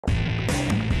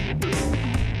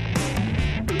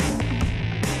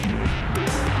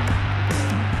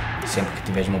sempre que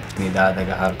tiveres uma oportunidade,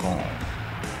 agarrar com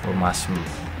o máximo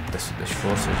das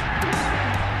forças.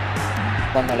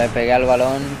 Cuando le pegué al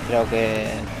balón, creo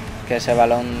que ese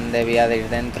balón debía de ir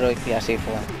dentro y así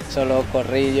fue. Solo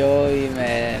corrí yo y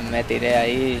me tiré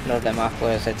ahí, los demás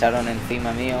pues se echaron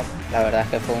encima mío. La verdad es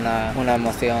que fue una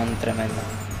emoción tremenda.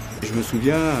 Je me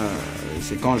souviens,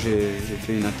 c'est quand j'ai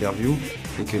fait une interview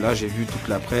et que là j'ai vu toute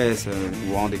la presse,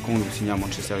 vous vous rendez compte, vous signez à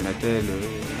Manchester United,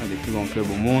 un des plus grands clubs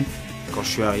au monde. Quand je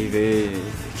suis arrivé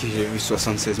et que j'ai vu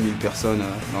 76 000 personnes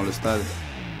dans le stade,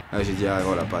 là j'ai dit ah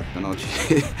voilà Pat, maintenant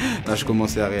là je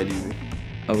commençais à réaliser.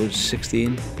 I was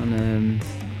 16 and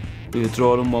we were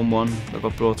drawing 1-1. I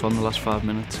got brought on the last 5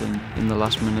 minutes, and in the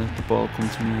last minute the ball came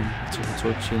to me and I took a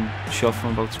touch and shot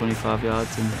from about 25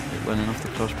 yards and it went in off the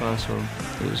crossbar, so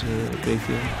it was a great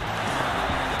feeling.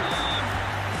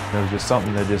 It was just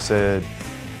something that just said,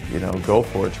 you know, go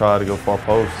for it, try to go far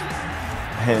post.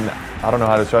 And I don't know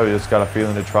how to describe it, I just got a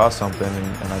feeling to try something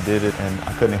and I did it, and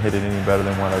I couldn't hit it any better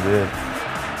than what I did.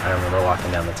 I remember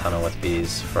walking down the tunnel with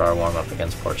Bees for our warm-up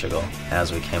against Portugal.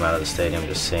 As we came out of the stadium,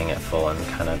 just seeing it full and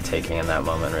kind of taking in that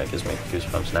moment, it gives me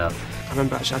goosebumps now. I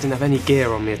remember actually I didn't have any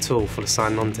gear on me at all for the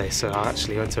sign on day, so I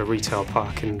actually went to a retail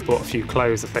park and bought a few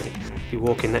clothes. I think you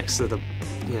walking next to the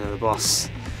boss,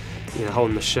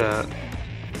 holding the shirt,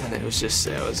 and it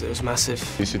was massive.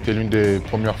 C'était l'une des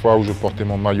premières fois où je portais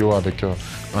mon maillot avec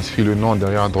inscrit le nom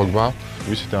derrière Drogba.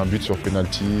 Oui, c'était un but sur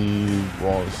penalty.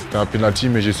 Bon, c'était un penalty,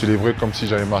 mais j'ai célébré comme si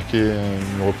j'avais marqué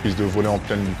une reprise de volée en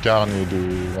pleine lucarne et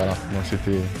voilà. Donc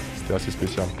c'était assez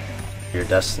spécial. Your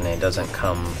destiny doesn't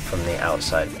come from the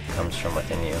outside, it comes from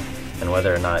within you. And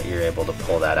whether or not you're able to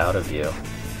pull that out of you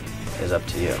is up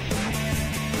to you.